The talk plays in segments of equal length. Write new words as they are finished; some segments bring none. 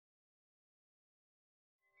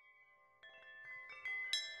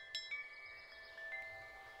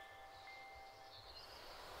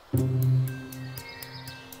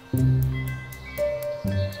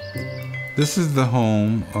This is the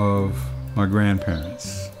home of my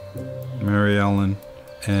grandparents, Mary Ellen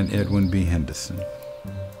and Edwin B. Henderson.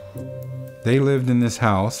 They lived in this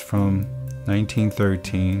house from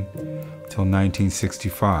 1913 till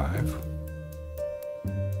 1965.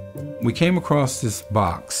 We came across this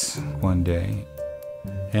box one day,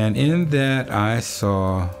 and in that I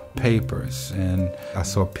saw papers, and I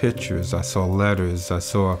saw pictures, I saw letters, I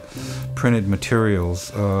saw printed materials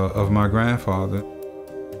of my grandfather.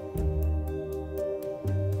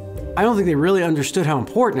 I don't think they really understood how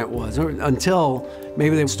important it was until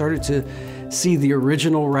maybe they started to see the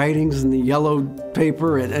original writings in the yellow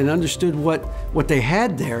paper and understood what they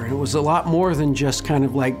had there. And it was a lot more than just kind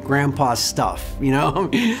of like grandpa's stuff, you know?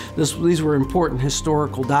 These were important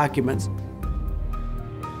historical documents.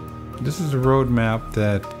 This is a road map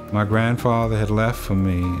that my grandfather had left for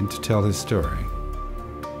me and to tell his story.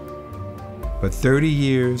 But 30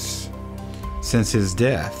 years since his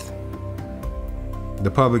death, the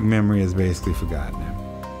public memory has basically forgotten him.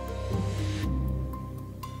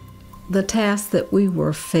 The task that we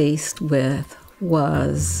were faced with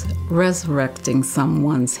was resurrecting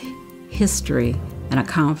someone's history and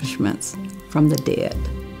accomplishments from the dead.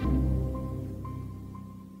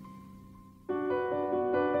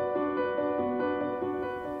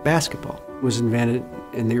 Basketball was invented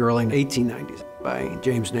in the early 1890s by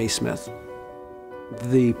James Naismith.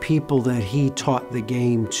 The people that he taught the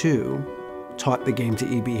game to taught the game to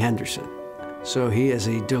E.B. Henderson. So he is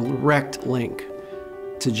a direct link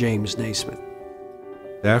to James Naismith.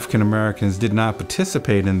 African Americans did not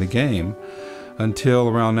participate in the game until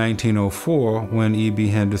around 1904 when E.B.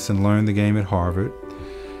 Henderson learned the game at Harvard,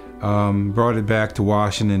 brought it back to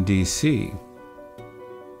Washington, D.C.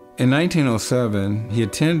 In 1907, he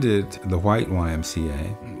attended the white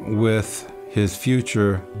YMCA with his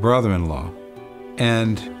future brother-in-law,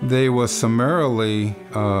 and they were summarily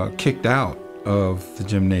kicked out of the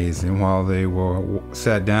gymnasium while they were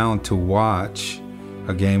sat down to watch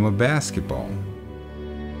a game of basketball.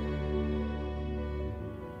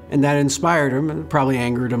 And that inspired him and probably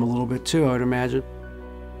angered him a little bit too, I would imagine.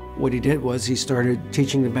 What he did was he started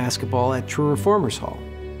teaching the basketball at True Reformers Hall.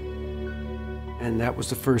 And that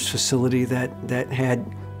was the first facility that had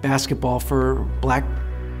basketball for black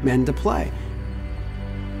men to play.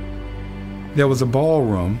 There was a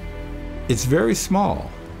ballroom. It's very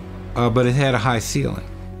small, but it had a high ceiling.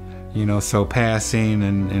 You know, so passing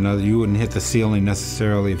and other, you wouldn't hit the ceiling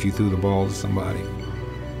necessarily if you threw the ball to somebody.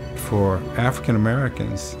 For African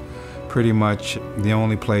Americans, pretty much the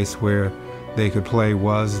only place where they could play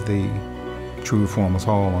was the True Reformers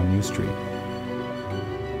Hall on U Street.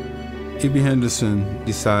 E.B. Henderson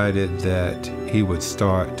decided that he would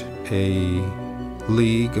start a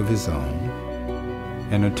league of his own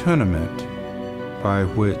and a tournament by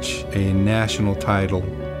which a national title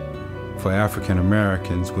for African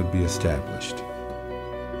Americans would be established.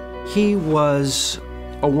 He was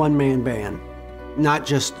a one-man band, not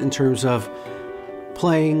just in terms of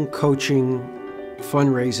playing, coaching,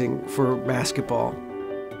 fundraising for basketball.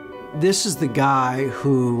 This is the guy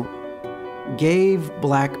who gave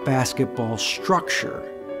black basketball structure,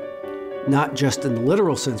 not just in the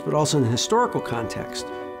literal sense, but also in the historical context.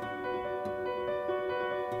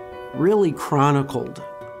 Really chronicled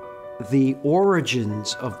the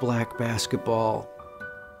origins of black basketball.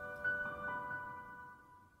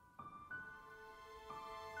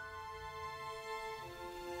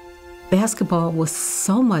 Basketball was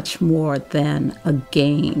so much more than a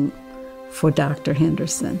game for Dr.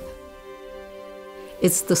 Henderson.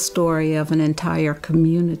 It's the story of an entire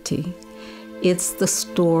community. It's the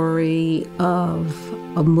story of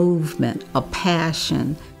a movement, a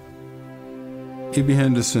passion. E.B.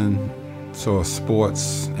 Henderson saw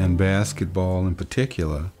sports and basketball in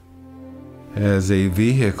particular as a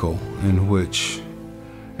vehicle in which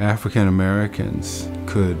African Americans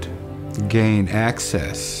could gain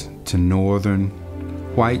access to northern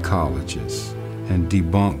white colleges and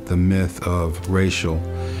debunk the myth of racial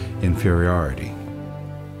inferiority.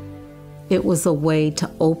 It was a way to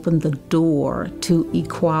open the door to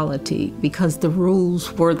equality because the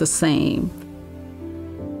rules were the same.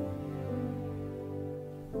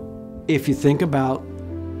 If you think about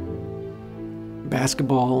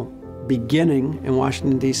basketball beginning in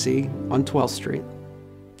Washington, D.C. on 12th Street,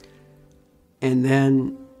 and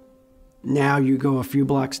then now you go a few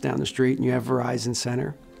blocks down the street and you have Verizon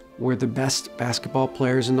Center, where the best basketball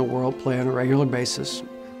players in the world play on a regular basis,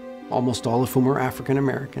 almost all of whom are African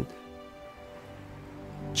American.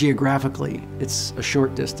 Geographically, it's a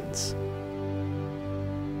short distance,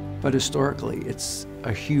 but historically, it's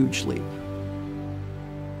a huge leap.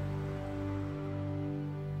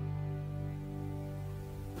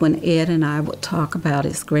 When Ed and I would talk about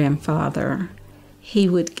his grandfather, he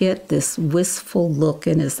would get this wistful look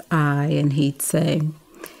in his eye and he'd say,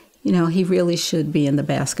 you know, he really should be in the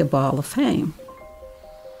Basketball Hall of Fame.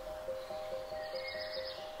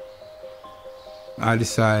 I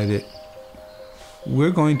decided we're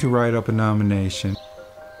going to write up a nomination.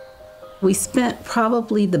 We spent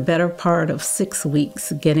probably the better part of 6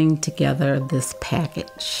 weeks getting together this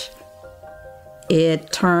package.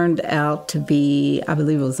 It turned out to be, I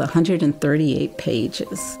believe it was 138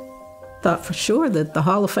 pages. Thought for sure that the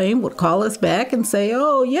Hall of Fame would call us back and say,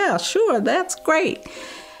 oh yeah, sure, that's great.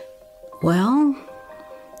 Well,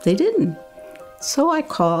 they didn't. So I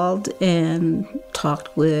called and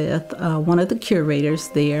talked with one of the curators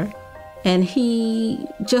there, and he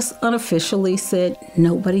just unofficially said,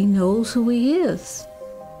 nobody knows who he is.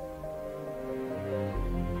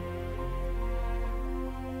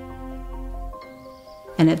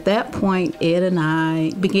 And at that point, Ed and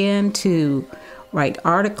I began to write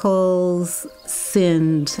articles,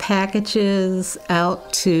 send packages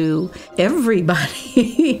out to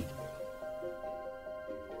everybody.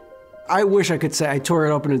 I wish I could say I tore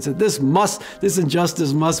it open and said, this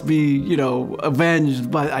injustice must be, you know,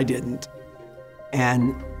 avenged, but I didn't.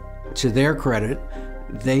 And to their credit,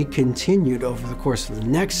 they continued over the course of the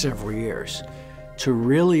next several years to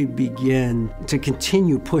really begin to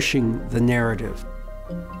continue pushing the narrative.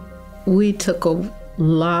 We took a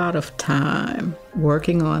lot of time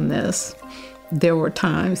working on this. There were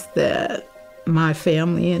times that my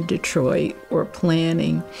family in Detroit were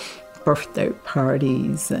planning birthday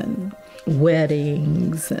parties and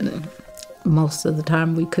weddings, and most of the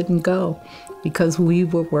time we couldn't go because we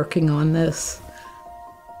were working on this.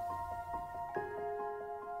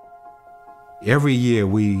 Every year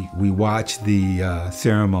we watch the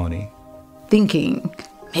ceremony, thinking,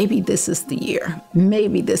 maybe this is the year,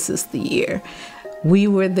 maybe this is the year. We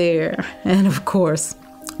were there, and of course,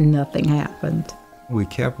 nothing happened. We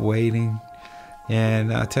kept waiting,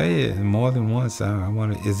 and I tell you, more than once, I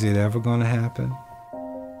wonder, is it ever going to happen?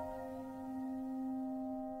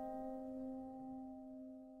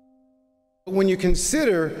 When you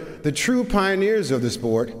consider the true pioneers of the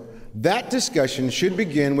sport, that discussion should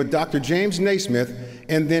begin with Dr. James Naismith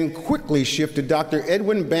and then quickly shift to Dr.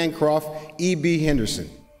 Edwin Bancroft, E.B. Henderson.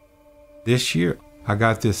 This year, I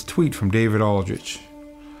got this tweet from David Aldrich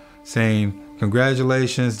saying,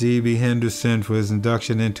 congratulations to E.B. Henderson for his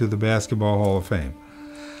induction into the Basketball Hall of Fame.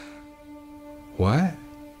 What?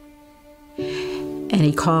 And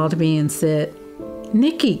he called me and said,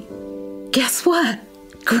 Nikki, guess what?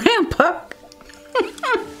 Grandpa,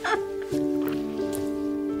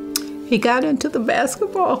 he got into the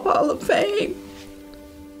Basketball Hall of Fame.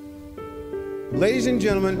 Ladies and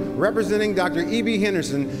gentlemen, representing Dr. E.B.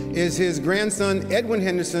 Henderson is his grandson, Edwin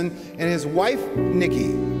Henderson, and his wife,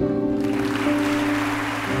 Nikki.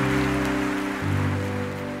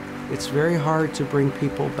 It's very hard to bring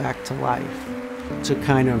people back to life, to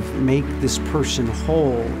kind of make this person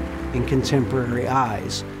whole in contemporary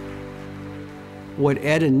eyes. What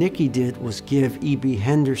Ed and Nikki did was give E.B.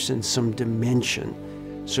 Henderson some dimension,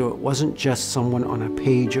 so it wasn't just someone on a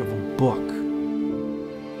page of a book.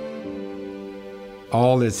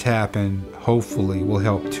 All that's happened, hopefully, will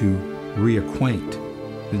help to reacquaint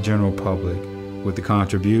the general public with the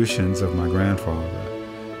contributions of my grandfather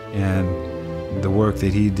and the work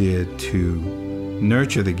that he did to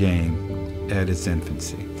nurture the game at its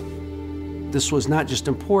infancy. This was not just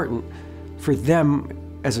important for them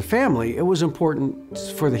as a family, it was important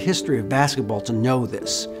for the history of basketball to know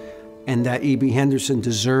this, and that E.B. Henderson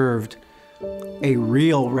deserved a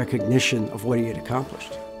real recognition of what he had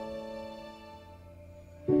accomplished.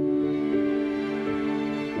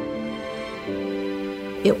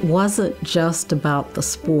 It wasn't just about the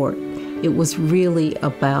sport. It was really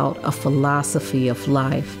about a philosophy of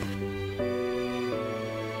life.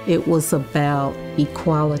 It was about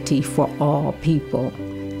equality for all people,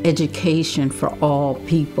 education for all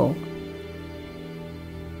people.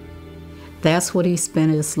 That's what he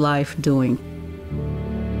spent his life doing.